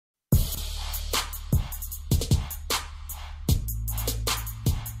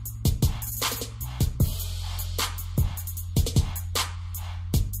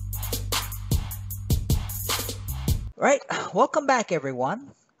Right, welcome back everyone.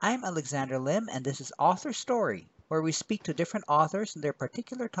 I'm Alexander Lim and this is Author Story, where we speak to different authors and their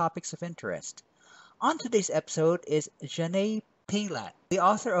particular topics of interest. On today's episode is Xanet Pailet, the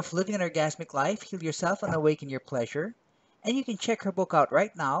author of Living an Orgasmic Life, Heal Yourself and Awaken Your Pleasure. And you can check her book out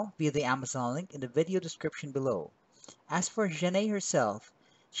right now via the Amazon link in the video description below. As for Xanet herself,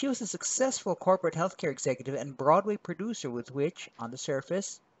 she was a successful corporate healthcare executive and Broadway producer with which, on the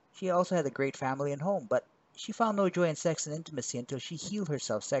surface, she also had a great family and home, but she found no joy in sex and intimacy until she healed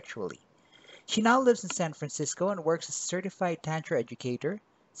herself sexually. She now lives in San Francisco and works as a certified Tantra educator,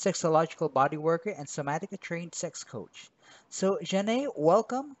 sexological body worker, and somatica trained sex coach. So, Janae,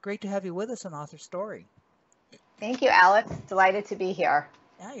 welcome. Great to have you with us on Author Story. Thank you, Alex. Delighted to be here.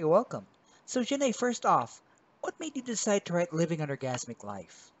 Yeah, you're welcome. So, Janae, first off, what made you decide to write Living an Orgasmic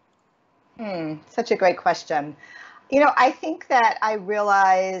Life? Such a great question. I think that I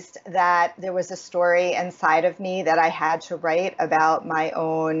realized that there was a story inside of me that I had to write about my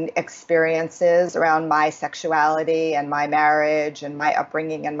own experiences around my sexuality and my marriage and my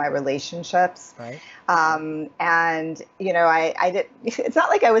upbringing and my relationships. Right. I did. It's not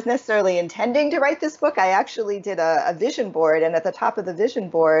like I was necessarily intending to write this book. I actually did a vision board, and at the top of the vision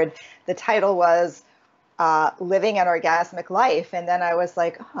board, the title was Living an Orgasmic Life. And then I was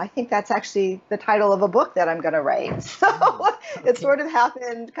like, oh, I think that's actually the title of a book that I'm going to write. So It sort of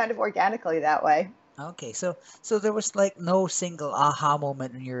happened kind of organically that way. Okay, so there was like no single aha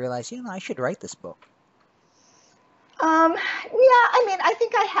moment when you realized, I should write this book. I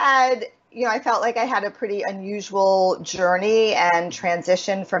think I had, I felt like I had a pretty unusual journey and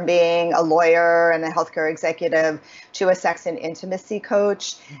transition from being a lawyer and a healthcare executive to a sex and intimacy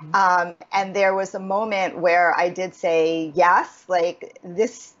coach. And there was a moment where I did say, yes, like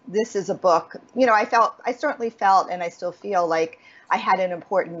this is a book. I certainly felt, and I still feel like I had an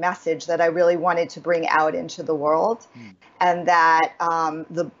important message that I really wanted to bring out into the world, and that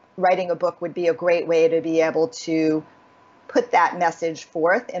writing a book would be a great way to be able to put that message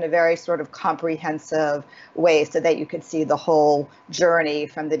forth in a very sort of comprehensive way so that you could see the whole journey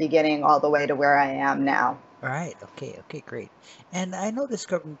from the beginning all the way to where I am now. Right. Okay, great. And I know this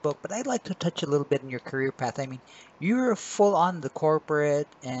government book, but I'd like to touch a little bit on your career path. I mean, you were full on the corporate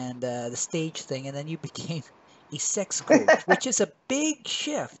and the stage thing, and then you became a sex coach, which is a big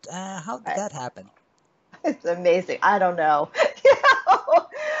shift. How did that happen? It's amazing. I don't know.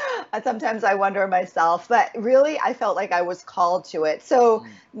 Sometimes I wonder myself, but really I felt like I was called to it. So,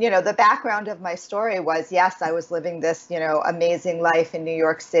 the background of my story was, yes, I was living this, amazing life in New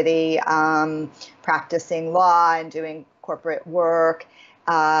York City, practicing law and doing corporate work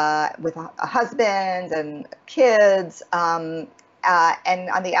with a husband and kids. And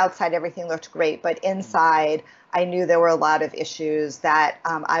on the outside, everything looked great. But inside, I knew there were a lot of issues that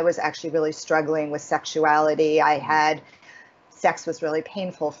I was actually really struggling with sexuality. Sex was really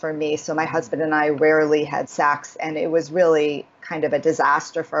painful for me. So my husband and I rarely had sex, and it was really kind of a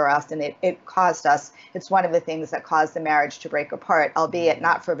disaster for us. And it caused us, it's one of the things that caused the marriage to break apart, albeit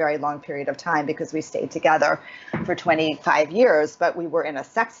not for a very long period of time because we stayed together for 25 years, but we were in a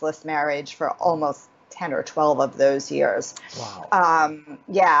sexless marriage for almost 10 or 12 of those years. Wow.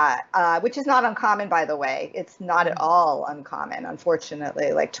 Which is not uncommon, by the way. It's not at all uncommon,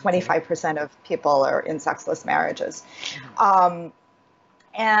 unfortunately. Like 25% of people are in sexless marriages. When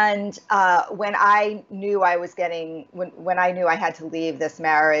I knew when I knew I had to leave this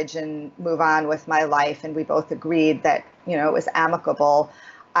marriage and move on with my life, and we both agreed that, it was amicable,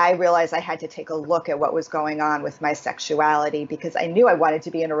 I realized I had to take a look at what was going on with my sexuality, because I knew I wanted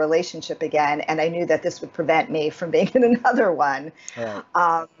to be in a relationship again, and I knew that this would prevent me from being in another one. Right.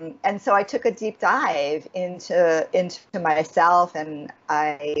 And so I took a deep dive into myself, and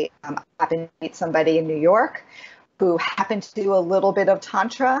I happened to meet somebody in New York who happened to do a little bit of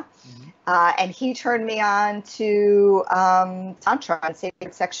Tantra. And he turned me on to Tantra and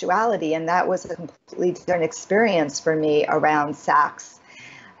sacred sexuality. And that was a completely different experience for me around sex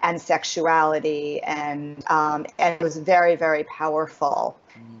and sexuality, and it was very, very powerful.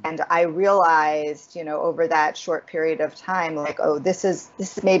 And I realized, over that short period of time, like, oh, this is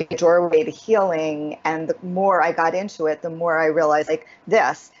maybe a doorway to healing. And the more I got into it, the more I realized, like,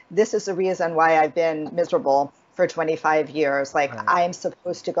 this is the reason why I've been miserable for 25 years. Like, right. I am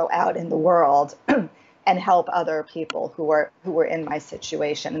supposed to go out in the world and help other people who were in my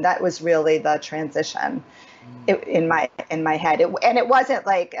situation. And that was really the transition in my head. It wasn't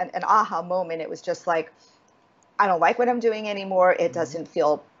like an aha moment. It was just like, I don't like what I'm doing anymore. It doesn't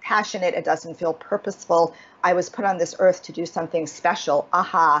feel passionate. It doesn't feel purposeful. I was put on this earth to do something special.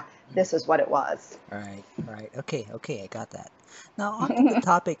 Aha, this is what it was. Right. Okay, I got that. Now, on to the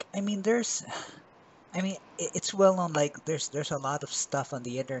topic. I mean, there's I mean, it's well known. Like, there's a lot of stuff on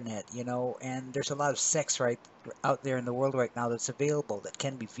the internet, and there's a lot of sex right out there in the world right now that's available that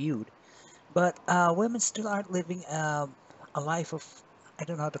can be viewed. But women still aren't living a life of, I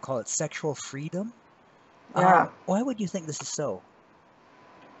don't know how to call it, sexual freedom. Yeah. Why would you think this is so?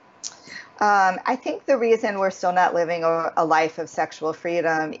 I think the reason we're still not living a life of sexual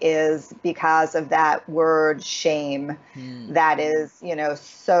freedom is because of that word shame Hmm. that is,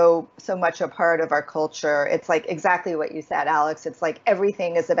 so much a part of our culture. It's like exactly what you said, Alex. It's like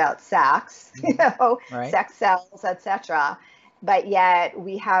everything is about sex, Hmm. Right. sex sells, etc. But yet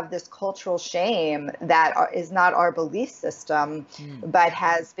we have this cultural shame that is not our belief system, Hmm. but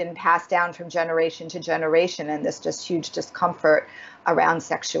has been passed down from generation to generation, and this just huge discomfort around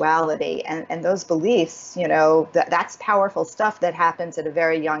sexuality and those beliefs, that's powerful stuff that happens at a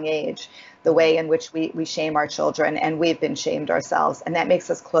very young age, the Hmm. way in which we shame our children, and we've been shamed ourselves, and that makes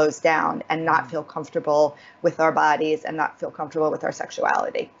us close down and not Hmm. feel comfortable with our bodies and not feel comfortable with our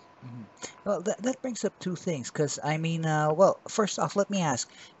sexuality. Hmm. Well, that brings up two things, because I mean, well, first off, let me ask,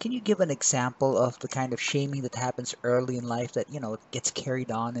 can you give an example of the kind of shaming that happens early in life that, gets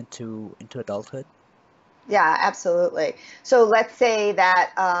carried on into adulthood? Yeah, absolutely. So let's say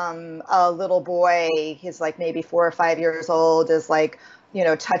that a little boy, he's like maybe 4 or 5 years old, is like,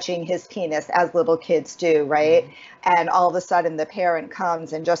 touching his penis as little kids do, right? Hmm. And all of a sudden the parent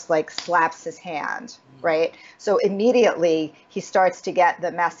comes and just like slaps his hand, Hmm. right? So immediately he starts to get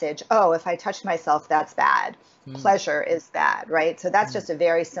the message, oh, if I touch myself, that's bad. Hmm. Pleasure is bad, right? So that's Hmm. just a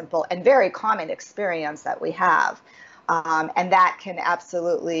very simple and very common experience that we have. And that can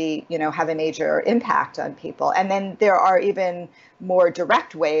absolutely, have a major impact on people. And then there are even more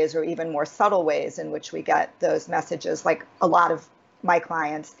direct ways or even more subtle ways in which we get those messages. Like a lot of my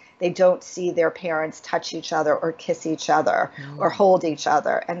clients, they don't see their parents touch each other or kiss each other or Hmm. hold each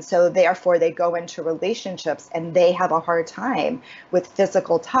other. And so therefore they go into relationships and they have a hard time with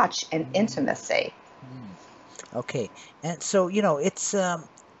physical touch and Hmm. intimacy. Hmm. Okay. And so, it's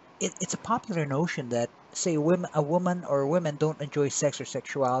a popular notion that, say, a woman or women don't enjoy sex or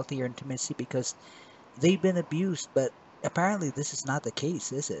sexuality or intimacy because they've been abused, but apparently this is not the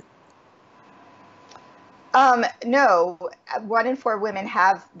case, is it? No, 1 in 4 women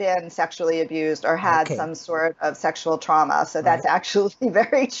have been sexually abused or had Okay. some sort of sexual trauma. So Right. that's actually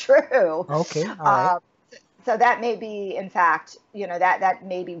very true. Okay. All right. Um, so that may be, in fact, that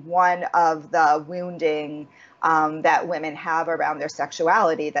may be one of the wounding that women have around their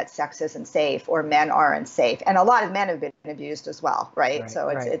sexuality, that sex isn't safe or men aren't safe. And a lot of men have been abused as well, right? Right. So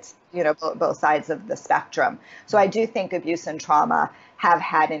it's Right. it's both sides of the spectrum. So I Mm. do think abuse and trauma have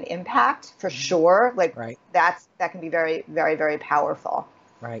had an impact for Hmm. sure. Like Right. that can be very, very, very powerful,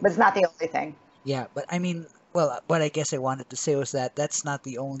 Right. but it's not the only thing. Yeah. But I mean, well, what I guess I wanted to say was that that's not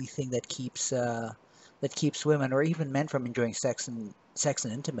the only thing that keeps women or even men from enjoying sex and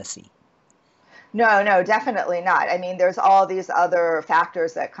intimacy. No, no, definitely not. I mean, there's all these other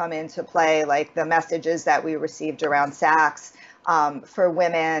factors that come into play, like the messages that we received around sex, for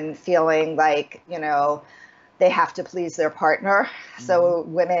women feeling like, they have to please their partner. Hmm. So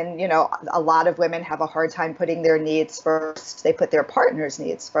women, a lot of women have a hard time putting their needs first. They put their partner's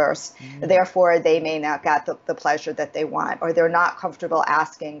needs first. Hmm. Therefore, they may not get the pleasure that they want, or they're not comfortable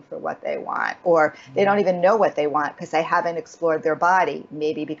asking for what they want, or they don't Hmm. even know what they want because they haven't explored their body,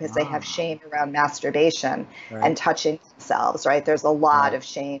 maybe because they have Ah. shame around masturbation Right. and touching themselves, right? There's a lot Right. of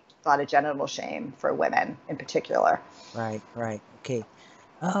shame, a lot of genital shame for women in particular. Right. Right. Okay.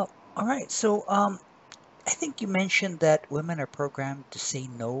 All right. So, I think you mentioned that women are programmed to say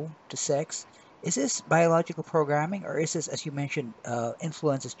no to sex. Is this biological programming, or is this, as you mentioned,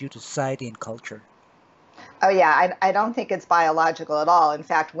 influences due to society and culture? Oh yeah, I don't think it's biological at all. In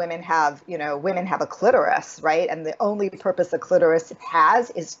fact, women have a clitoris, right? And the only purpose a clitoris has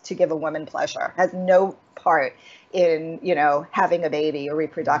is to give a woman pleasure. Has no part in, having a baby or Mm.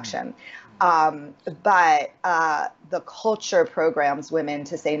 reproduction. But the culture programs women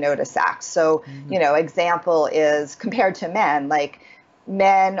to say no to sex. So, Mm. example is compared to men, like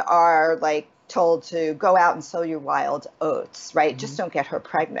men are like told to go out and sow your wild oats, right? Just Mm. don't get her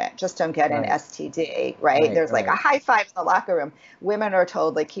pregnant. Just don't get an Right, STD, right? right, There's like a right. high five in the locker room. Women are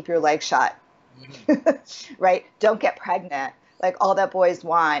told like keep your legs shut, Mm. right? Don't get pregnant. Like all that boys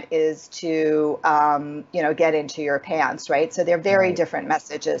want is to, get into your pants, right? So they're very Right. different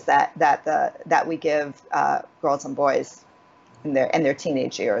messages that we give girls and boys in their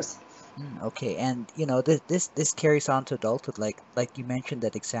teenage years. Okay, and this carries on to adulthood, like you mentioned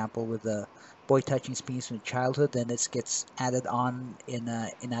that example with the boy touching speeds in childhood, then it gets added on in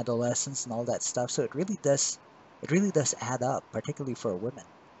adolescence and all that stuff. So it really does add up, particularly for women.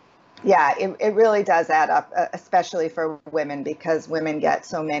 Yeah, it really does add up, especially for women, because women get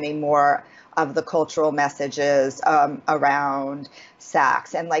so many more of the cultural messages around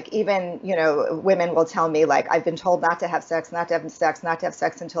sex. And like, even, women will tell me, like, I've been told not to have sex, not to have sex, not to have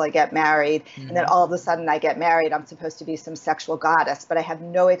sex until I get married. And then Hmm. all of a sudden I get married, I'm supposed to be some sexual goddess, but I have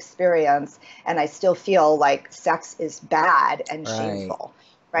no experience. And I still feel like sex is bad and Right, shameful,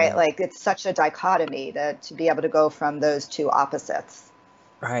 right? right, Like, it's such a dichotomy to be able to go from those two opposites.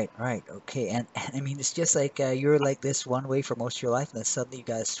 right. Okay, and I mean, it's just like you're like this one way for most of your life, and then suddenly you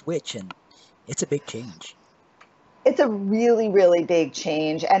gotta switch, and it's a big change. It's a really, really big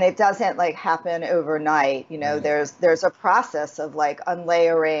change, and it doesn't like happen overnight. Right. There's a process of like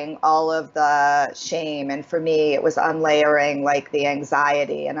unlayering all of the shame, and for me it was unlayering like the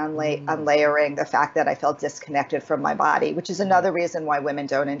anxiety and Mm, unlayering the fact that I felt disconnected from my body, which is mm, another reason why women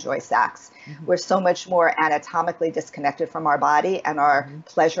don't enjoy sex. mhm, We're so much more anatomically disconnected from our body and our mhm.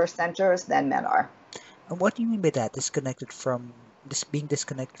 pleasure centers than men are. And what do you mean by that? Disconnected from being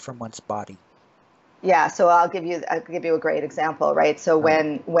disconnected from one's body. Yeah, so I'll give you a great example, right? So Right.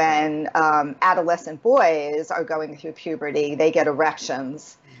 when adolescent boys are going through puberty, they get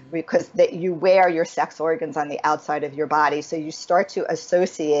erections Hmm. because you wear your sex organs on the outside of your body. So you start to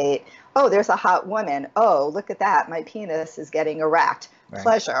associate, oh, there's a hot woman. Oh, look at that, my penis is getting erect.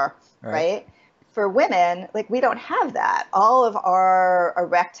 Right. Pleasure, Right. right? For women, like, we don't have that. All of our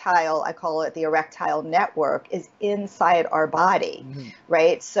erectile, I call it the erectile network, is inside our body, Hmm.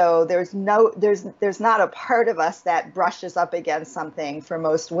 right? So there's not a part of us that brushes up against something for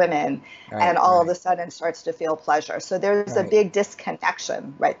most women and Right. all of Right. a sudden starts to feel pleasure. So there's a Right. big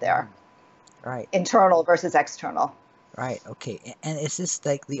disconnection right there, Hmm. Right. internal versus external. Right. Okay. And is this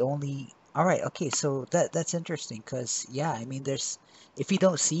like the only? All right. Okay. So that's interesting because yeah, I mean, there's if you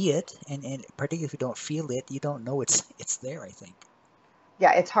don't see it, and particularly if you don't feel it, you don't know it's there, I think.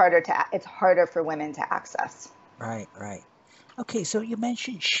 Yeah, it's harder for women to access. Right. Right. Okay. So you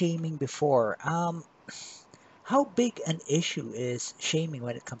mentioned shaming before. How big an issue is shaming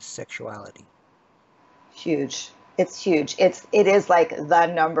when it comes to sexuality? Huge. It's huge. It is like the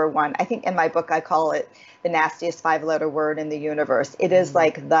number one. I think in my book I call it the nastiest five-letter word in the universe. It is Mm,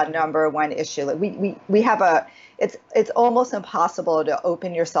 like the number one issue. Like we have a it's almost impossible to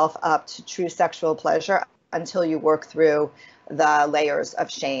open yourself up to true sexual pleasure until you work through the layers of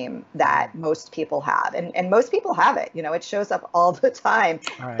shame mm, that most people have. And most people have it. It shows up all the time.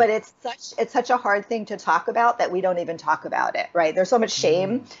 right. But it's such a hard thing to talk about that we don't even talk about it, right? There's so much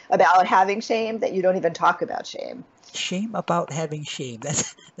shame Mm. about having shame that you don't even talk about shame, Shame about having shame.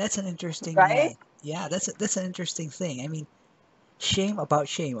 That's an interesting right? yeah, that's an interesting thing. I mean, shame about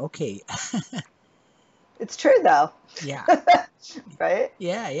shame. Okay. It's true though, Yeah. right?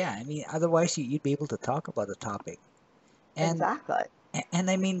 Yeah. I mean, otherwise you'd be able to talk about the topic. And Exactly. and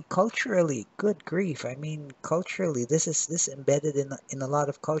I mean culturally, good grief. I mean, culturally this embedded in a lot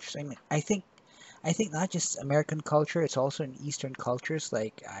of cultures. I mean, I think not just American culture, it's also in Eastern cultures.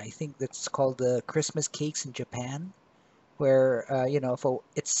 Like I think that's called the Christmas cakes in Japan, where for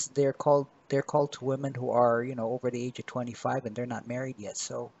it's they're called to women who are over the age of 25 and they're not married yet.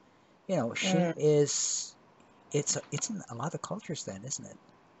 So Mm. shame is it's in a lot of cultures then, isn't it?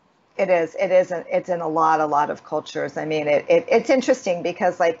 It is. It is. It's in a lot of cultures. I mean, it's interesting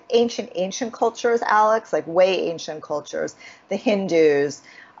because like ancient cultures, Alex, like way ancient cultures, the Hindus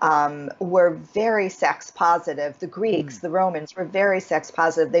were very sex positive. The Greeks, Mm, the Romans were very sex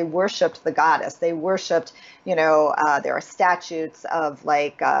positive. They worshipped the goddess. They worshipped, there are statutes of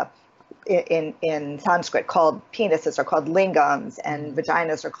like in Sanskrit called penises are called lingams and mm,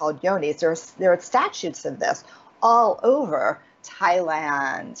 vaginas are called yonis. There are statutes of this all over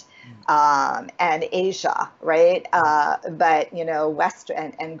Thailand mm, and Asia, right? mm. But West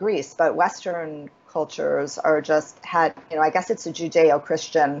and Greece, but Western cultures are just had, I guess it's a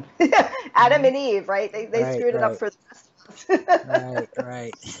Judeo-Christian Adam Hmm. and Eve, right? They Right, screwed it up right, for the rest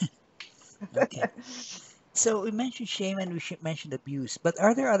right. Okay. of us. So we mentioned shame and we should mention abuse, but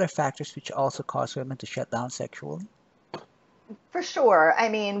are there other factors which also cause women to shut down sexually? For sure. I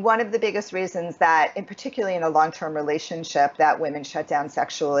mean, one of the biggest reasons that, in particularly in a long-term relationship, that women shut down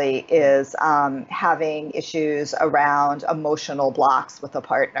sexually is having issues around emotional blocks with a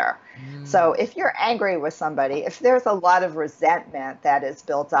partner. So, Mm, if you're angry with somebody, if there's a lot of resentment that is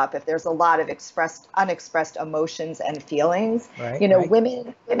built up, if there's a lot of unexpressed emotions and feelings, right, right,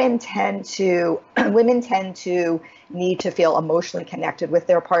 women tend to women tend to need to feel emotionally connected with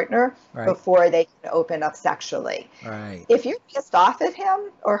their partner right, before they can open up sexually. right, If you're pissed off at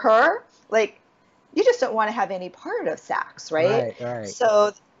him or her, like, you just don't want to have any part of sex, right? right.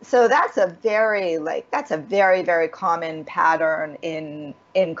 So So that's a very, very common pattern in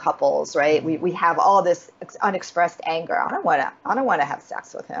couples, right? Mm. We have all this unexpressed anger. I don't want to have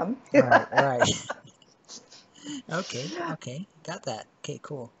sex with him. Right, right. Okay, okay, got that. Okay,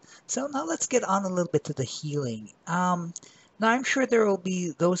 cool. So now let's get on a little bit to the healing. Now I'm sure there will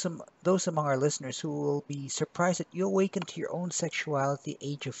be those among our listeners who will be surprised that you awaken to your own sexuality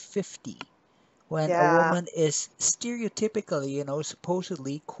age of 50, when a Yeah. woman is stereotypically,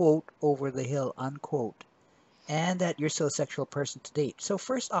 supposedly, quote, over the hill, unquote, and that you're still a sexual person to date. So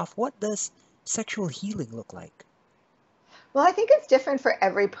first off, what does sexual healing look like? Well, I think it's different for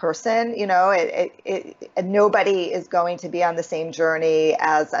every person. Nobody is going to be on the same journey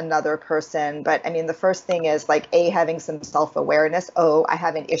as another person. But I mean, the first thing is like having some self-awareness. Oh, I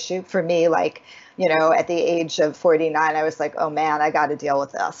have an issue. For me, like, at the age of 49, I was like, oh man, I got to deal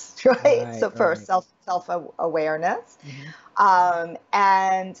with this, right? Right, So first, right. self-awareness, Hmm.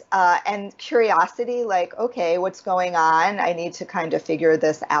 and curiosity, like, okay, what's going on? I need to kind of figure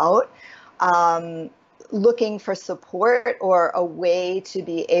this out. Um, Looking for support or a way to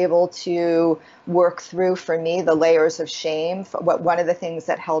be able to work through, for me, the layers of shame. One of the things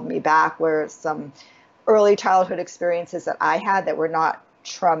that held me back were some early childhood experiences that I had that were not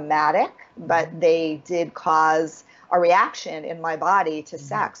traumatic, but Hmm. they did cause a reaction in my body to Hmm.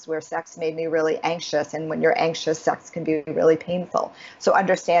 sex, where sex made me really anxious. And when you're anxious, sex can be really painful. So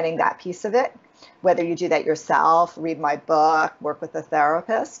understanding that piece of it, whether you do that yourself, read my book, work with a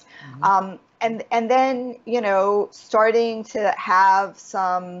therapist, Hmm. and then, starting to have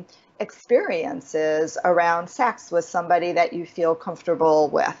some experiences around sex with somebody that you feel comfortable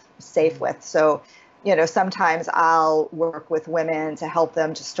with, safe Hmm. with. So, sometimes I'll work with women to help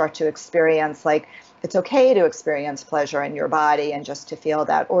them to start to experience, like, it's okay to experience pleasure in your body and just to feel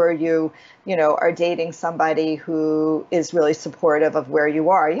that. Or are dating somebody who is really supportive of where you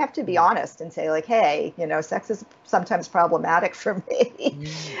are. You have to be honest and say, like, hey, sex is sometimes problematic for me.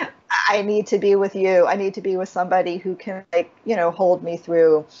 Hmm. I need to be with you. I need to be with somebody who can, like, hold me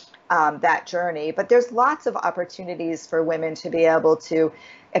through that journey. But there's lots of opportunities for women to be able to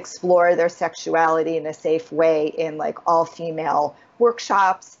explore their sexuality in a safe way in, like, all female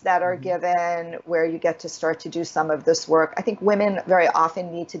workshops that are Hmm. given, where you get to start to do some of this work. I think women very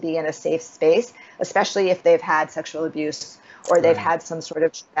often need to be in a safe space, especially if they've had sexual abuse or they've Right, had some sort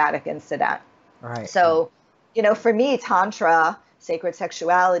of traumatic incident. right, right. So, for me, Tantra, sacred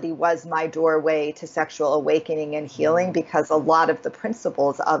sexuality, was my doorway to sexual awakening and healing, Mm. because a lot of the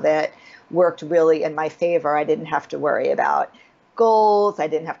principles of it worked really in my favor. I didn't have to worry about goals. I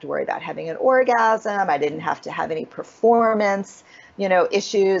didn't have to worry about having an orgasm. I didn't have to have any performance,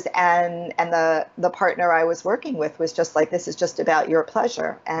 issues. And the partner I was working with was just like, this is just about your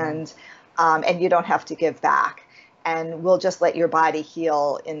pleasure, Mm. and you don't have to give back, and we'll just let your body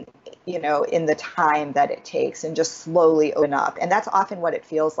heal in the time that it takes, and just slowly open up. And that's often what it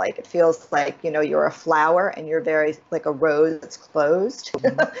feels like. It feels like, you're a flower and you're very like a rose that's closed. Hmm.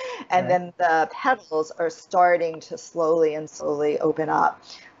 And Right. then the petals are starting to slowly and slowly open up,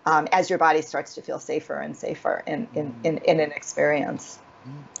 as your body starts to feel safer and safer Mm. in an experience.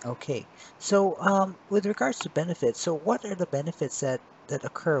 Mm. Okay. So, with regards to benefits, so what are the benefits that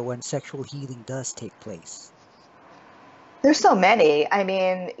occur when sexual healing does take place? There's so many. I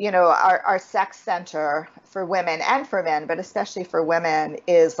mean, our sex center for women and for men, but especially for women,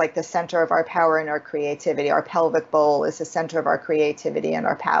 is like the center of our power and our creativity. Our pelvic bowl is the center of our creativity and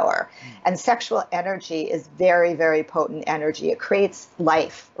our power. Mm. And sexual energy is very, very potent energy. It creates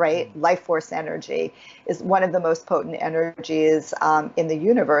life, right? Mm. Life force energy is one of the most potent energies in the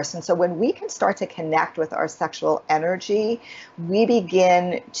universe. And so when we can start to connect with our sexual energy, we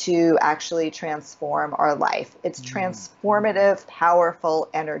begin to actually transform our life. It's Mm. transformative, powerful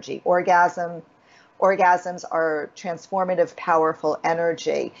energy. Orgasms are transformative, powerful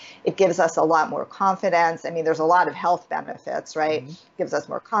energy. It gives us a lot more confidence. I mean, there's a lot of health benefits, right? Hmm. It gives us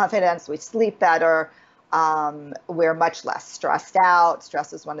more confidence. We sleep better. We're much less stressed out.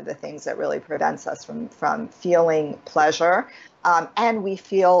 Stress is one of the things that really prevents us from feeling pleasure. And we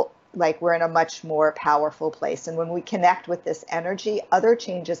feel like we're in a much more powerful place. And when we connect with this energy, other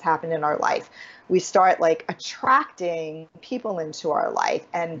changes happen in our life. We start, like, attracting people into our life,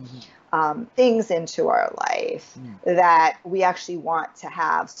 and Hmm. things into our life Mm. that we actually want to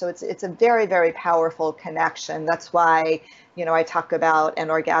have. So it's a very, very powerful connection. That's why, I talk about an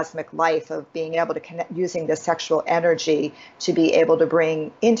orgasmic life, of being able to connect using the sexual energy to be able to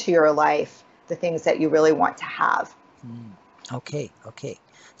bring into your life the things that you really want to have. Mm. Okay, okay.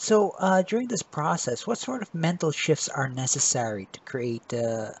 So, during this process, what sort of mental shifts are necessary to create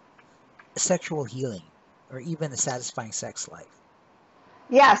sexual healing or even a satisfying sex life?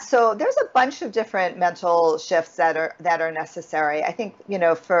 Yeah, so there's a bunch of different mental shifts that are necessary. I think,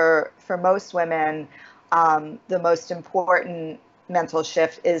 for most women, the most important mental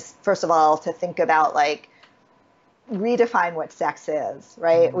shift is, first of all, to think about, like, redefine what sex is,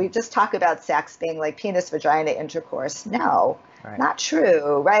 right? We Mm, just talk about sex being like penis, vagina, intercourse. No, right. not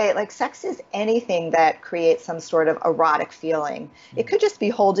true, right? Like, sex is anything that creates some sort of erotic feeling. It Mm, could just be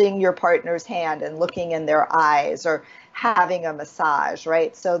holding your partner's hand and looking in their eyes, or having a massage,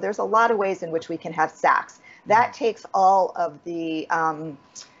 right? So there's a lot of ways in which we can have sex. mm, That takes all of the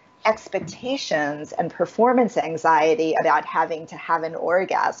expectations and performance anxiety about having to have an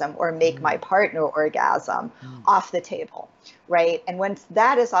orgasm or make mm, my partner orgasm mm, off the table, right? And once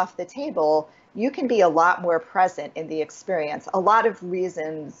that is off the table, you can be a lot more present in the experience. A lot of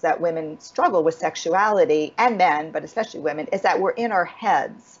reasons that women struggle with sexuality, and men, but especially women, is that we're in our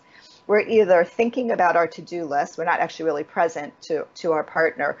heads. We're either thinking about our to-do list, we're not actually really present to our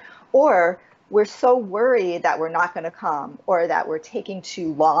partner, or we're so worried that we're not going to come, or that we're taking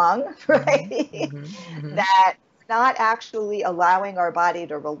too long, mhm, right? mhm, mhm, That we're not actually allowing our body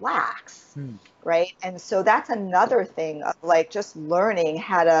to relax, mm, right? And so that's another thing of, like, just learning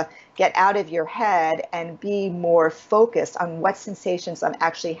how to get out of your head and be more focused on what sensations I'm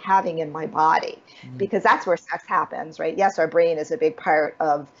actually having in my body, mm. because that's where sex happens, right? Yes, our brain is a big part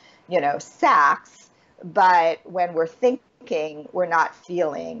of, sex, but when we're thinking, we're not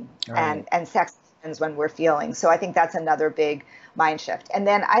feeling, Right. and sex happens when we're feeling. So I think that's another big mind shift. And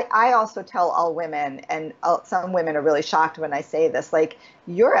then I also tell all women, and some women are really shocked when I say this, like,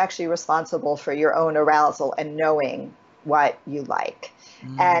 you're actually responsible for your own arousal and knowing what you like.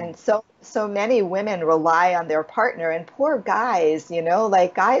 Mm, And so many women rely on their partner, and poor guys,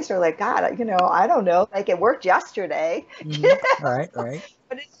 like, guys are like, God, I don't know, like, it worked yesterday, mhm. Right, right,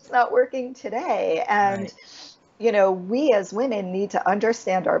 but it's just not working today. And right. we as women need to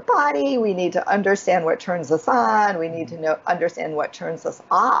understand our body. We need to understand what turns us on. We need Mm, to understand what turns us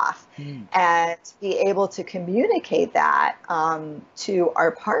off, mm, and be able to communicate that to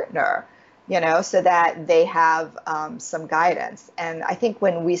our partner, so that they have some guidance. And I think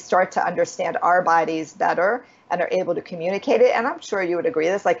when we start to understand our bodies better and are able to communicate it, and I'm sure you would agree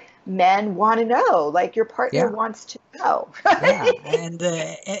this, like, men want to know, like, your partner yeah, wants to know, yeah. right? And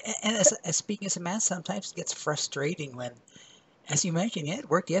as speaking as a man, sometimes it gets frustrating when, as you mentioned, yeah, it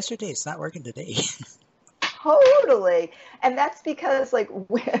worked yesterday. It's not working today. Totally. And that's because, like,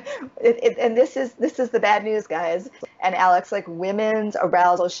 and this is the bad news, guys. And Alex, like, women's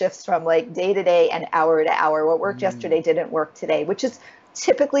arousal shifts from, like, day to day and hour to hour. What worked Mm, yesterday didn't work today, which is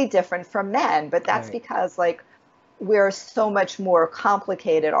typically different from men. But that's right. because, like, we're so much more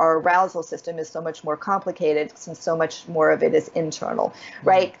complicated. Our arousal system is so much more complicated, since so much more of it is internal, Mm,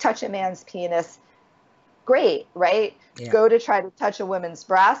 right? Touch a man's penis, great, right? yeah. Go to try to touch a woman's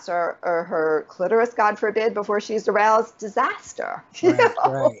breast, or her clitoris, God forbid, before she's aroused, disaster. Right,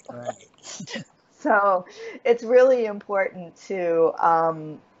 right, right. So it's really important to,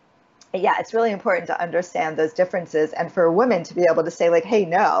 yeah, it's really important to understand those differences, and for women to be able to say, like, hey,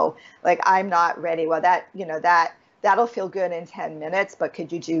 no, like, I'm not ready. Well, that'll feel good in 10 minutes, but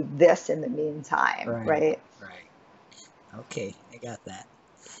could you do this in the meantime, Right, right? right. Okay, I got that.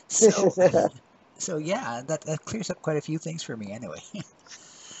 So, so yeah, that clears up quite a few things for me anyway.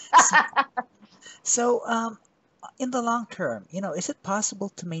 So, so, in the long term, is it possible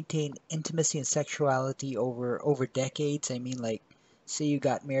to maintain intimacy and sexuality over decades? I mean, like, say you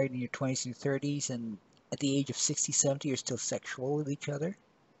got married in your 20s and 30s, and at the age of 60, 70, you're still sexual with each other?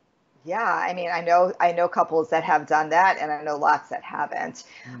 Yeah, I mean, I know couples that have done that, and I know lots that haven't.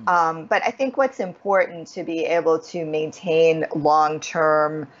 Mm, But I think what's important to be able to maintain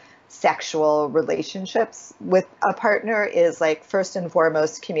long-term sexual relationships with a partner is, like, first and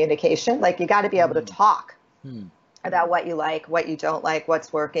foremost, communication. Like, you got to be able to mm, talk mm, about what you like, what you don't like,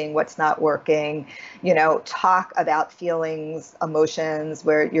 what's working, what's not working. Talk about feelings, emotions,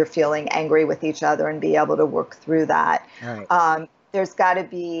 where you're feeling angry with each other, and be able to work through that. right, There's got to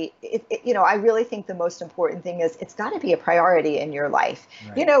be, I really think the most important thing is, it's got to be a priority in your life.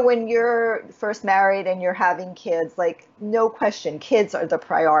 right, When you're first married and you're having kids, like, no question, kids are the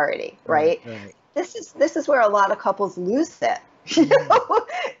priority, right, right? right. This is where a lot of couples lose it. Mm,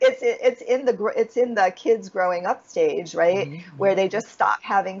 It's in the kids growing up stage, right, mm, where mm, they just stop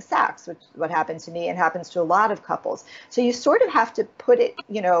having sex, which is what happened to me and happens to a lot of couples. So you sort of have to put it,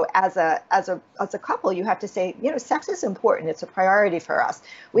 as a couple, you have to say, sex is important. It's a priority for us.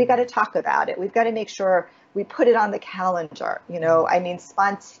 We got mm, to talk about it. We've got to make sure we put it on the calendar. mm, I mean,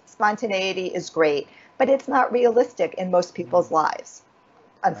 spontaneity is great, but it's not realistic in most people's mm, lives,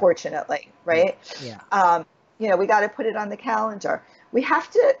 right. unfortunately, Yeah, right? yeah. We got to put it on the calendar. we have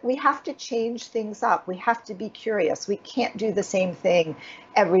to change things up. We have to be curious. We can't do the same thing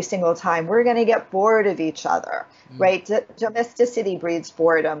every single time. We're going to get bored of each other, Mm, right? Domesticity breeds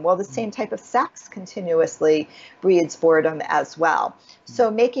boredom. Well, the mm, same type of sex continuously breeds boredom as well. mm, So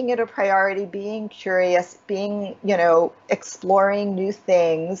making it a priority, being curious, being, exploring new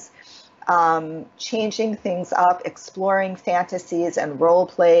things, changing things up, exploring fantasies and role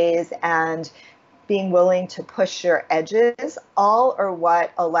plays, and being willing to push your edges, all are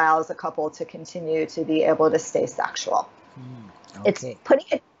what allows a couple to continue to be able to stay sexual. mm. It's Okay.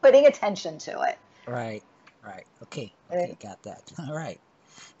 putting attention to it. Right. Right. Okay. Okay. And Got that. All right.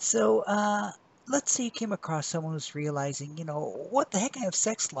 So, let's say you came across someone who's realizing, what the heck kind of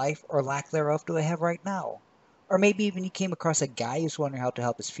sex life or lack thereof do I have right now? Or maybe even you came across a guy who's wondering how to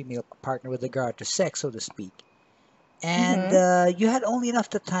help his female partner with regard to sex, so to speak. And hmm you had only enough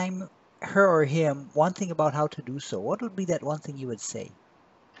to time her or him one thing about how to do so. What would be that one thing you would say?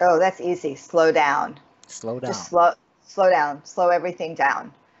 Oh, that's easy. Slow down. Slow Just down. slow down. Slow everything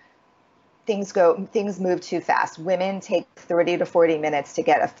down. Things move too fast. Women take 30 to 40 minutes to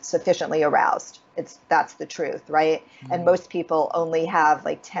get sufficiently aroused. That's the truth, right? And Mm, most people only have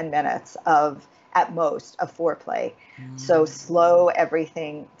like 10 minutes of at most of foreplay. So mm. slow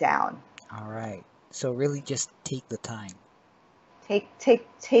everything down. All right. So really just take the time.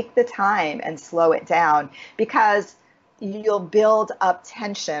 Take the time and slow it down, because you'll build up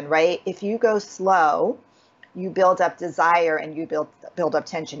tension, right? If you go slow, you build up desire and you build up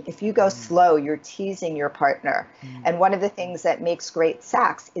tension. If you go Mm, slow, you're teasing your partner. mm, And one of the things that makes great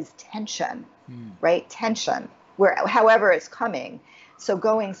sex is tension, mm, right? Tension, where however it's coming. So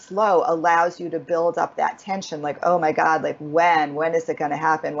going slow allows you to build up that tension, like, oh my God, like when is it going to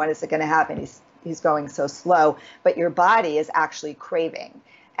happen? When is it going to happen? He's going so slow, but your body is actually craving.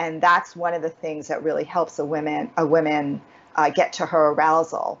 And that's one of the things that really helps a woman get to her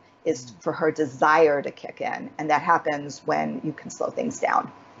arousal, is mm, for her desire to kick in. And that happens when you can slow things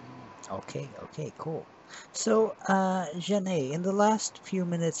down. mm. Okay, okay, cool. So, Janae, in the last few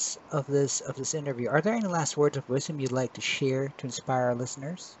minutes of this interview, are there any last words of wisdom you'd like to share to inspire our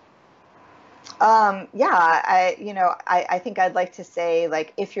listeners? Yeah, I think I'd like to say,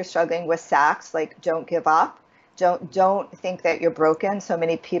 like, if you're struggling with sex, like, don't give up. Don't think that you're broken. So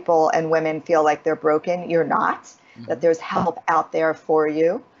many people and women feel like they're broken. You're not. That Mm-hmm, there's help out there for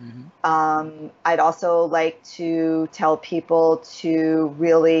you. mm-hmm, I'd also like to tell people to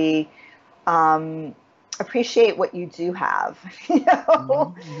really um, appreciate what you do have,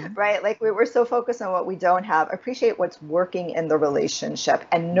 mm-hmm, mm-hmm, right? Like we're so focused on what we don't have. Appreciate what's working in the relationship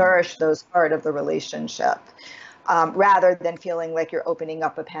and mm, nourish those part of the relationship, rather than feeling like you're opening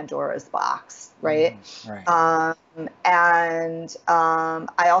up a Pandora's box, right? mm-hmm. Right. Um, and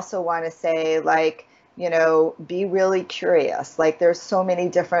I also want to say, like, be really curious. Like, there's so many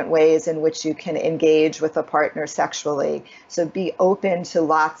different ways in which you can engage with a partner sexually. So be open to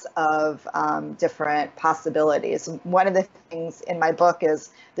lots of different possibilities. One of the things in my book is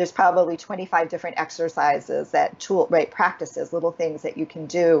there's probably 25 different exercises, right, practices, little things that you can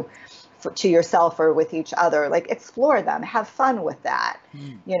do to yourself or with each other. Like, explore them, have fun with that.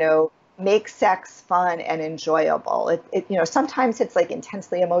 Mm, You know, make sex fun and enjoyable. Sometimes it's like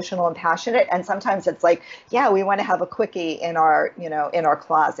intensely emotional and passionate, and sometimes it's like, yeah, we want to have a quickie in our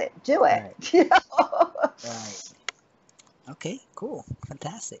closet. Do it. right. Right. Okay, cool.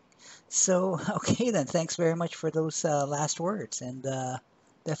 Fantastic. So, okay then, thanks very much for those last words, and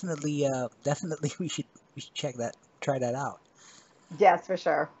definitely we should try that out. Yes, for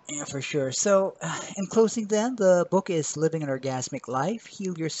sure. Yeah, for sure. So, in closing, then, the book is Living an Orgasmic Life: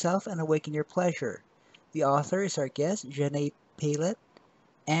 Heal Yourself and Awaken Your Pleasure. The author is our guest, Xanet Pailet,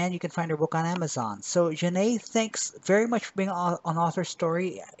 and you can find her book on Amazon. So, Janae, thanks very much for being on Author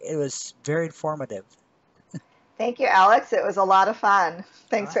Story. It was very informative. Thank you, Alex. It was a lot of fun.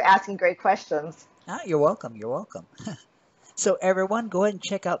 All Thanks for right. asking great questions. You're welcome. You're welcome. So, everyone, go ahead and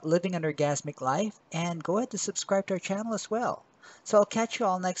check out Living an Orgasmic Life and go ahead to subscribe to our channel as well. So, I'll catch you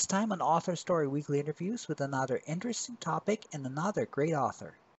all next time on Author Story Weekly Interviews with another interesting topic and another great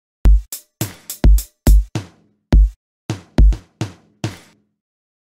author.